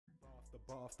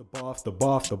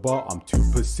the bar, I'm too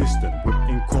persistent. With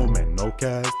income and no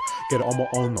cast. Get it on my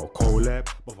own, no collab.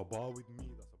 But a bar with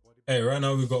me, that's a body. Hey, right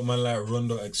now we got man like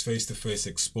Rondo X Face to Face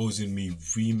Exposing Me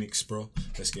remix, bro.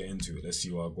 Let's get into it. Let's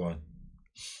see what I go on.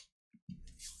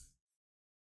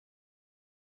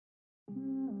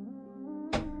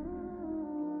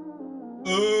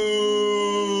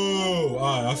 Oh,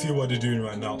 alright, I feel what they're doing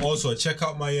right now. Also, check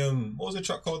out my what was the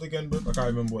track called again, bro? I can't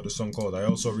remember what the song called. I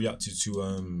also reacted to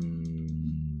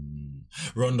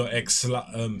Rondo X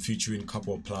featuring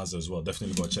Couple Plaza as well.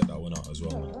 Definitely go check that one out as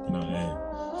well, man. You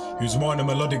know, he was more on a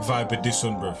melodic vibe with this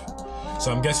one, bro.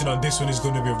 So I'm guessing on this one is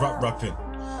going to be rapping.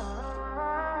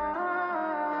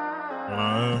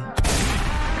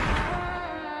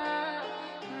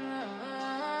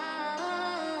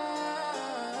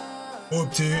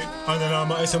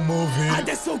 It's a movie.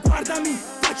 Adesso guardami,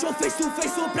 faccio face to face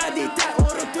sopra di te. Ho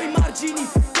rotto i margini,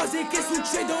 cose che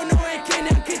succedono e che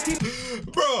neanche ti.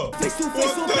 Bro, face to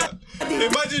face sopra di te.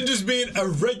 Imagine just being a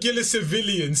regular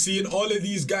civilian, seeing all of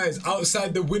these guys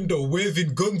outside the window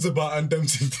waving guns about and them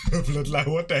to the blood. Like,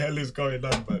 what the hell is going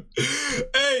on, man?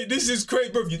 Hey, this is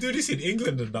crazy, bro. You do this in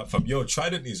England and that, fam. Yo,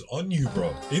 Trident is on you,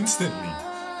 bro. Instantly.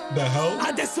 The hell?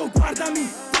 Adesso guardami,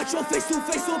 faccio face to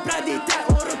face sopra di te.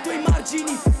 Ho rotto i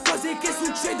margini, cose che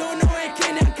succedono e che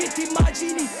neanche ti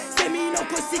immagini. Semino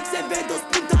con Six e vedo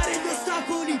spuntare gli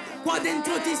ostacoli. Qua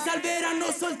dentro ti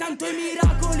salveranno soltanto i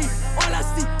miracoli. Ho la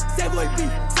sti, se vuoi il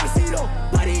beat, San Siro,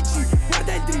 Parigi.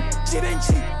 Guarda il drip,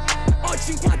 Givenchy. Ho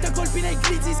 50 colpi nei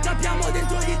glizzi, scappiamo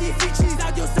dentro gli edifici.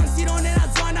 Stadio San Siro nella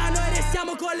zona, noi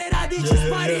restiamo con le radici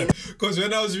spari. Because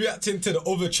when I was reacting to the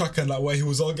other track and like where he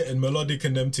was all getting melodic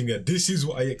and them thing there, this is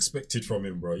what I expected from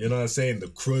him, bro. You know what I'm saying? The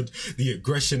crud, the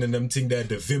aggression and them thing there,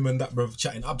 the vim and that, bro,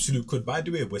 chatting absolute crud. By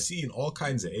the way, we're seeing all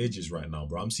kinds of ages right now,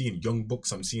 bro. I'm seeing young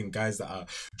bucks, I'm seeing guys that are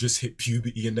just hit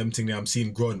puberty and them thing there. I'm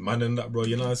seeing grown man and that, bro.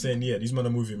 You know what I'm saying? Yeah, these men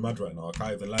are moving mad right now. I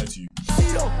can't even lie to you.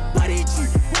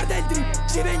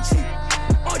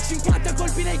 Ho 50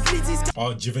 colpi nei glizzi.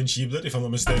 Oh, Givenchy blood, if I'm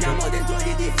not mistaken. Siamo dentro gli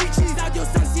edifici. Stadio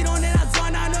San Siro nella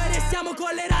zona, noi restiamo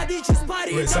con le radici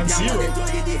spari. Wait, San Siro? Dentro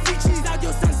gli edifici.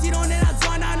 Stadio San Siro nella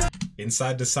zona, noi.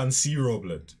 Inside the San Siro,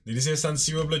 blood. Did you say San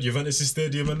Siro, blood? Juventus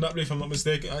Stadium and that, if I'm not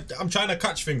mistaken. I'm trying to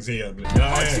catch things here, blood.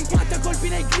 Ho 50 colpi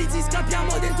nei glizzi,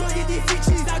 scappiamo dentro gli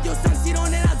edifici. Stadio San Siro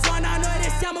nella zona, noi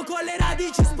restiamo con le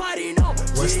radici spari. No,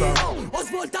 Giro, ho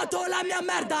svoltato la mia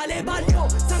merda, le baglio.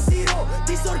 San Siro,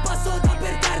 ti sorpasso da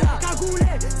per terra.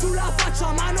 Cagule sulla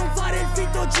faccia, ma non fare il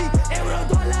finto G. Euro,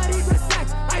 dollari, per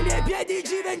sex, ai miei piedi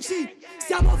Givenchy.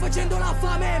 Stiamo facendo la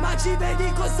fame, ma ci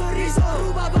vedi col sorriso.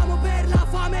 Rubavamo per la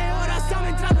fame, ora stiamo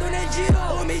entrando nel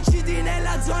giro. Omicidi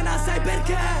nella zona, sai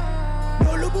perché?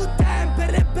 Non lo buttem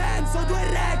per le penso, 2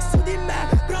 Rex su di me.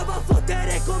 Prova a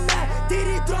fottere con me, ti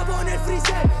ritrovo nel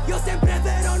freezer. Io sempre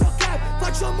vero, no cap,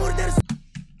 faccio murder.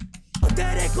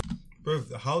 Fottere con. Bro,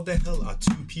 how the hell are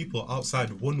two people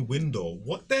outside one window?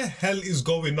 What the hell is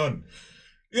going on?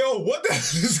 Yo, what the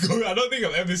hell is going on? I don't think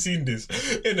I've ever seen this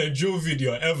in a drill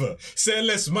video ever. Say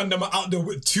less, man, them are out there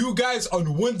with 2 guys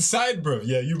on one side, bro.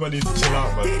 Yeah, you might need to chill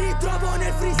out, man.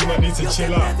 You might need to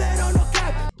chill out.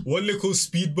 One little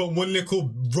speed bump, one little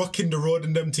rocking the road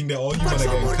and them thing there. All you man are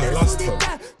getting collapsed from.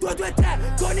 2, 2, 3,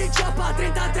 con il cioppa,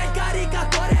 33 il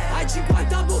caricatore. Hai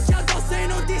 50 buchi addosso e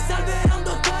non ti salverà un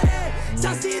dottore.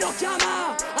 San Siro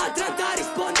chiama, a 30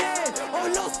 risponde. Ho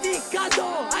lo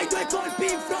sticcato, hai 2 colpi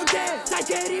in fronte. Sai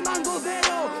che rimango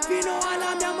vero, fino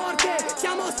alla mia morte.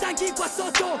 Siamo stanchi qua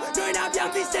sotto, noi ne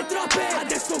abbiamo viste troppe.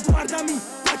 Adesso guardami,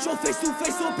 faccio face to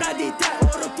face sopra di te.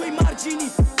 Ho rotto i margini,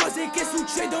 cose che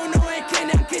succedono e che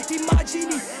neanche ti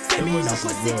immagini. Semino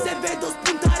con Six e vedo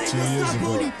spuntare gli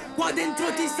ostacoli. Qua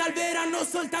dentro ti salveranno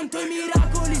soltanto i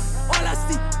miracoli. Ho la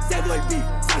sti, se vuoi il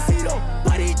beat, San Siro,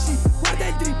 Parigi.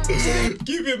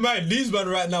 Keep in mind, these men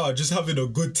right now are just having a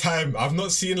good time. I've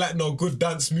not seen like no good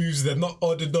dance moves. They've not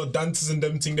ordered no dancers and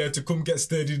them thing there to come get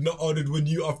sturdy. Not ordered when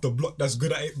you off the block that's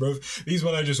good at it, bro. These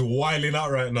men are just wilding out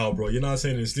right now, bro. You know what I'm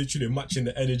saying? It's literally matching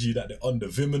the energy that they're on the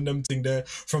vim and them thing there.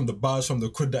 From the bars, from the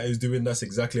crud that he's doing. That's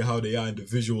exactly how they are in the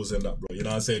visuals and that, bro. You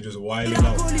know what I'm saying? Just wilding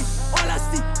out.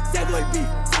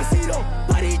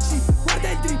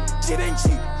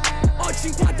 Ho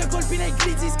 50 colpi nei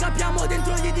glizzi, scappiamo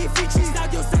dentro gli edifici.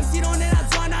 Stadio San Siro nella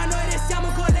zona, noi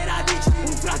restiamo con le radici.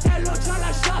 Un fratello ci ha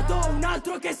lasciato, un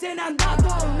altro che se n'è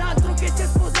andato, un altro che si è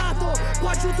sposato.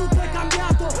 Qua giù tutto è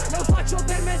cambiato, lo faccio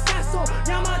per me stesso,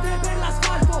 mia madre per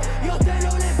l'asfalto. Io te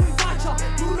lo levo in faccia,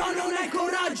 tu no, non hai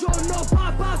coraggio. No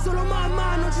papà, solo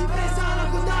mamma, non ci pesa la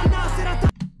condanna. Serata.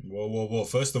 Whoa.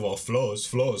 First of all, flows.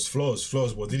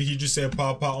 What did he just say?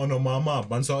 Papa on no mama.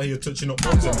 Man's out here touching up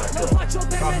buns and that, bro.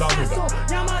 Calm down with that.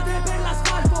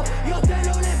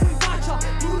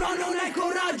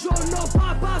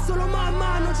 lo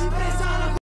mamma, non ci pensa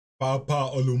la Papa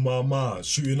Olumama,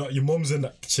 shooting at your mums and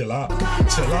that. Chill out.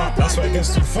 Chill out. That's why it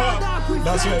gets too far.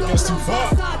 That's why it gets too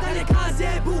far. Dalle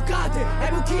case bucate, le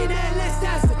buchine e le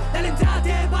stesse, dalle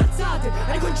entrate balzate,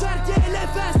 ai concerti e le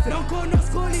feste. Non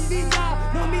conosco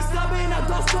l'invidia, non mi sta bene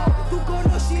addosso. Tu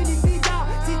conosci l'invidia,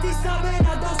 sì ti sta bene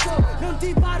addosso. Non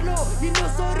ti parlo, il mio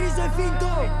sorriso è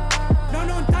finto. No,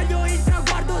 non taglio il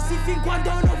traguardo, sì fin quando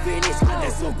non finisco.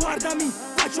 Adesso guardami,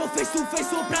 faccio face to face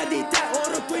sopra di te. Ho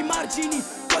rotto i margini,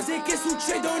 cose che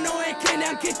succedono e che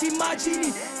neanche ti immagini.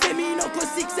 Semino con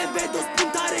Six e vedo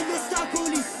spuntare gli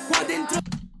ostacoli qua dentro.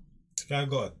 This guy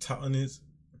got a tat on his.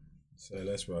 Say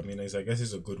less, bro. I mean, I guess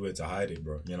it's a good way to hide it,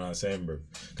 bro. You know what I'm saying, bro?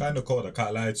 Kind of cold. I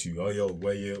can't lie to you. Oh, yo,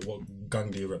 where you? What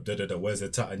gang do you rep? Where's the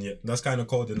tat? And that's kind of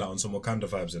cold in that on some Wakanda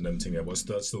vibes and them thing. Yeah, but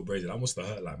still brazen. That must have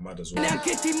hurt like mad as well.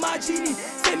 Neanche ti immagini,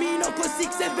 semino con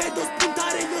Six e vedo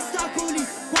spuntare gli ostacoli.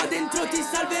 Qua dentro ti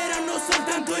salveranno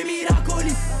soltanto i miracoli.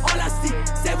 Ho la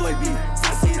stick, se vuoi B,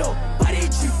 San Siro,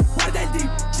 Parigi, guarda il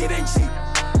drip, Givenchy.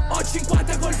 Ho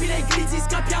 50 colpi nei grizi,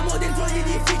 scappiamo dentro gli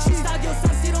edifici. Stadio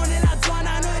San Siro nella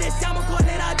zona, noi restiamo con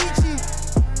le radici.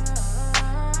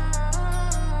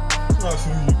 I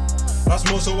feel you. That's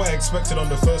most of what I expected on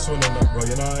the first one and that, bro.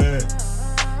 You know what I mean?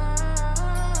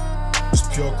 It's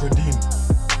pure credine.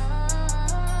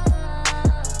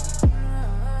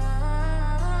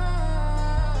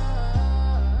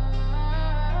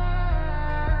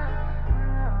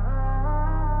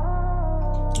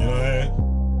 You know what I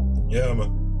mean? Yeah,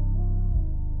 man.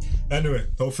 Anyway,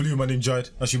 hopefully you man enjoyed.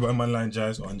 Actually, but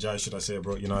ManLykeNjies, or Njies should I say,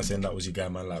 bro. You know what I'm saying? That was your guy,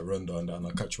 man, like Rondo and that, and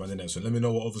I'll catch you man in the next one. Let me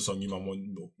know what other song you man want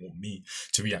me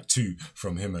to react to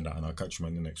from him and that, and I'll catch you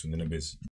man in the next one in a bit.